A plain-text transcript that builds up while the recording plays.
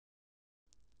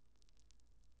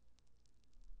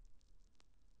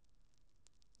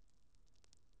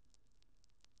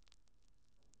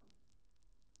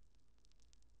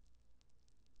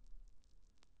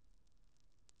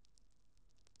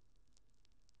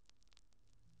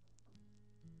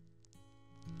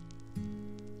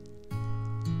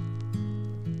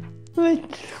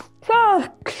What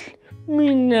shocks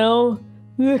me now,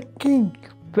 looking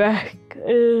back,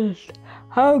 is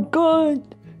how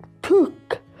God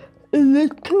took a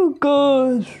little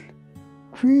girl's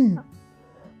dream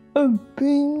of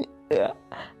being an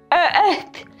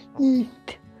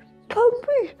athlete,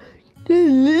 probably the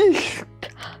least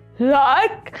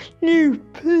likely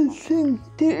person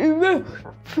to ever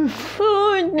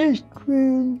fulfill this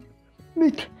dream,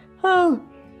 but how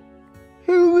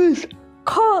he was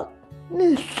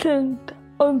cognizant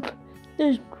of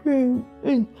this dream,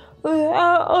 and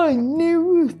how I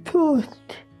never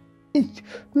thought it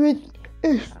would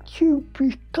to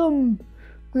become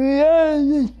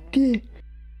reality.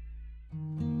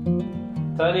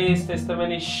 Tony's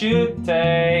testimony should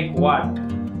take 1.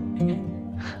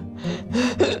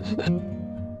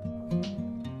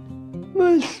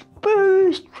 My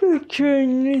spiritual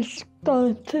journey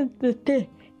started at a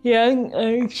young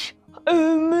age. I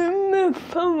remember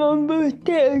from my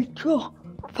birthday to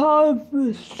 5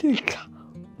 or 6,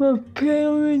 my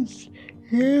parents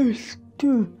used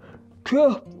to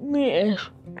drop me at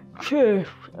church.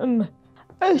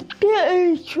 At the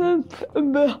age of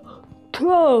about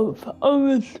 12, I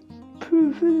was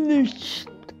privileged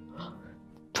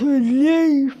to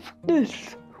leave the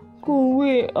school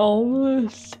where I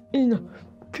was in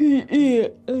PE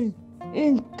and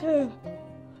enter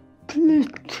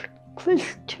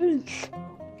Christian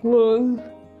world,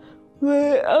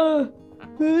 where I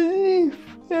really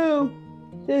felt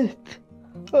that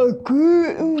I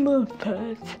grew in my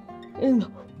faith and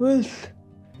was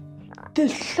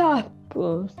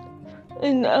disciples,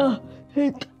 and I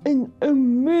had an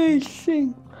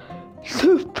amazing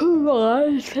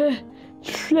supervisor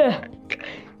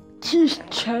 /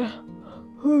 teacher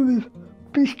who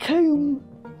became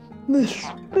the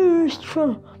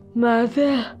spiritual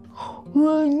mother.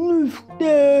 One of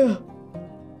the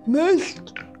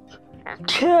most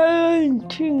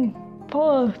challenging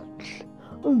parts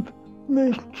of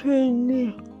my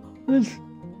journey was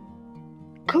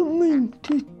coming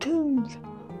to terms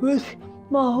with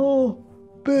my whole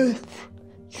birth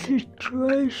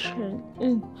situation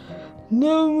and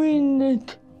knowing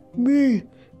that we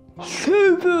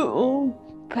cerebral,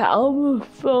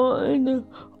 powerful and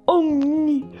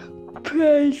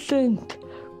omnipresent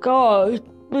God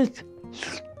was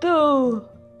still.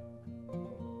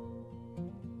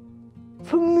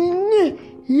 For many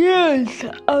years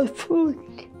I thought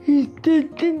he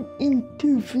didn't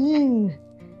intervene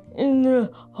in the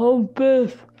whole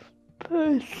birth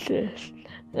process,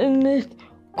 and it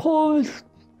caused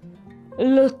a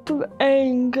lot of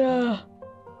anger,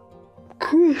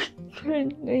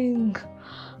 questioning,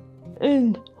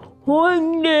 and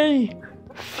one day,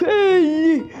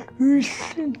 fairly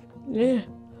recently,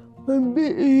 maybe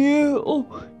a year or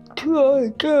 2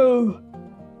 ago,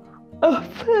 I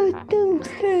heard them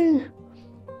say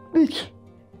that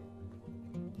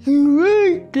you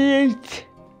read that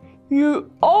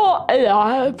you are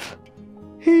alive.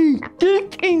 He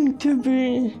did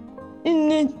intervene in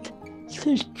that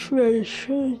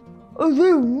situation,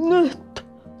 although not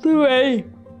the way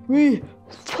we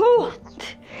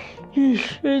thought he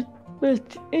should,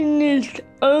 but in his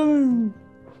own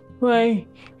way.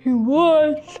 He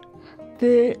was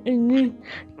there and he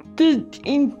did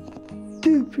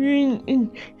intervene in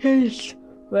his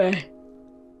way.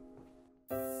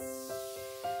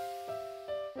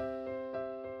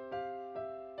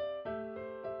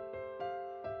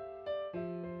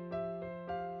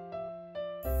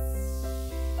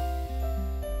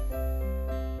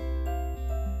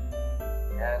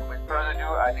 And with further ado,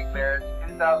 I declare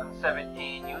the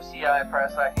 2017 UCI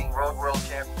Paracycling Road World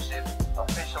Championship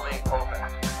officially open.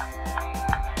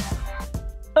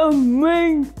 A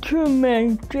major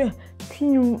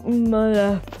thing in my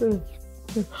life has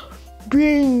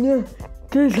been the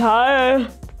desire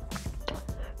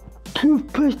to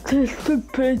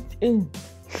participate in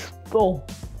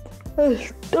sport. I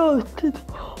started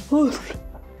horse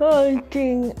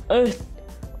riding at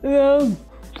around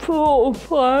 4 or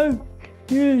 5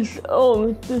 years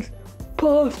old as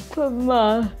part of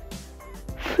my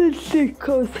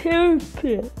physical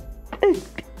therapy. It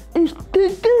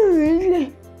didn't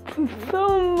really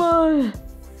fulfill my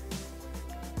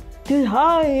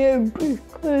desire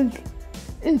because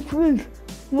it was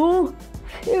more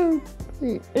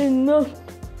therapy and not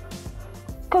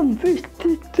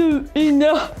competitive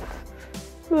enough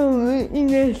for me in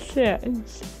a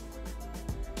sense.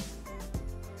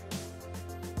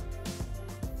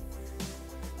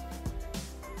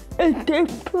 At that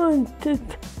point,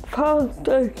 it felt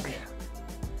like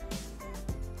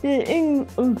the aim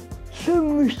of so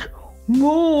much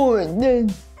more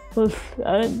than was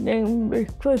learning,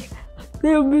 because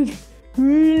there was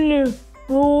really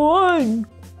one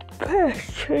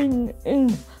person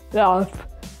in life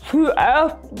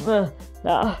throughout my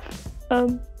life.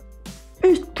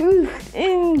 It was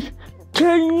in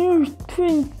January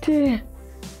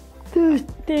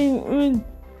 2013 when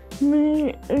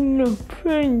me and a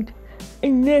friend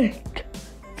Annette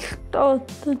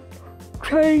started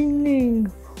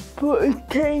training for a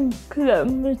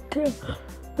 10-kilometer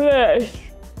race.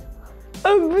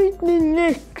 Over the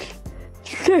next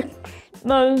 6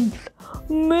 months, I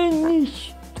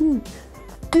managed to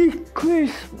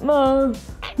decrease my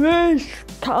race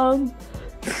time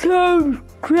so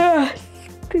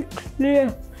drastically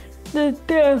that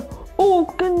the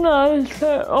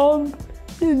organizer of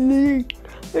the league,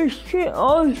 she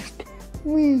asked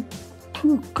me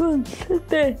to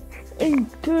consider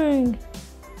entering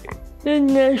the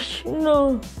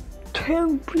national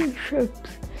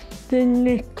championships the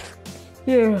next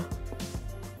year.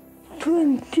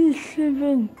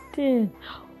 2017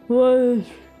 was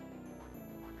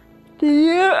the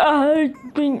year I had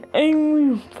been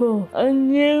aiming for. I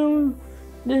knew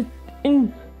that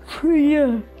in 3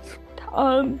 years'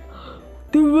 time,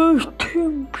 the World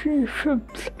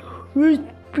Championships would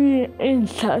be in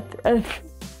South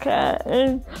Africa,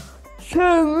 and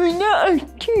so when I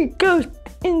actually got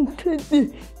into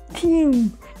the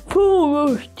team for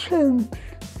World Champs,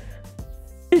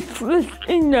 it was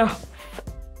enough.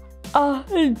 I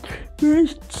had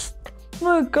reached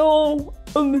my goal.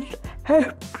 I was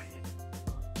happy.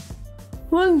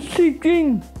 Once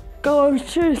again, God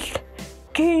just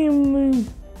came and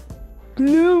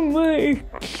blew my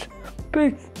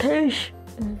expectations.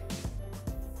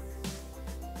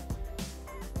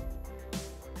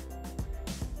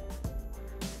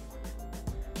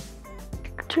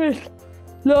 Just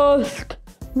last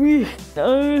week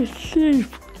I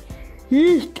received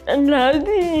yet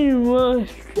another email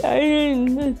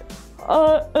saying that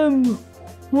I am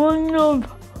one of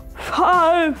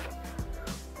 5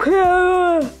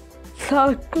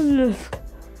 para-cyclists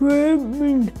who have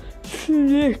been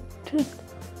selected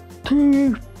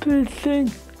to represent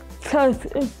South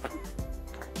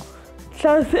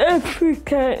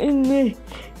Africa in the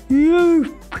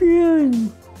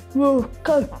European World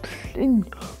Cups in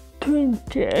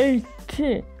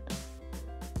 2018.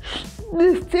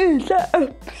 This is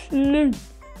an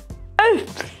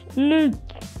absolute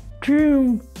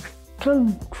dream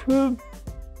come true.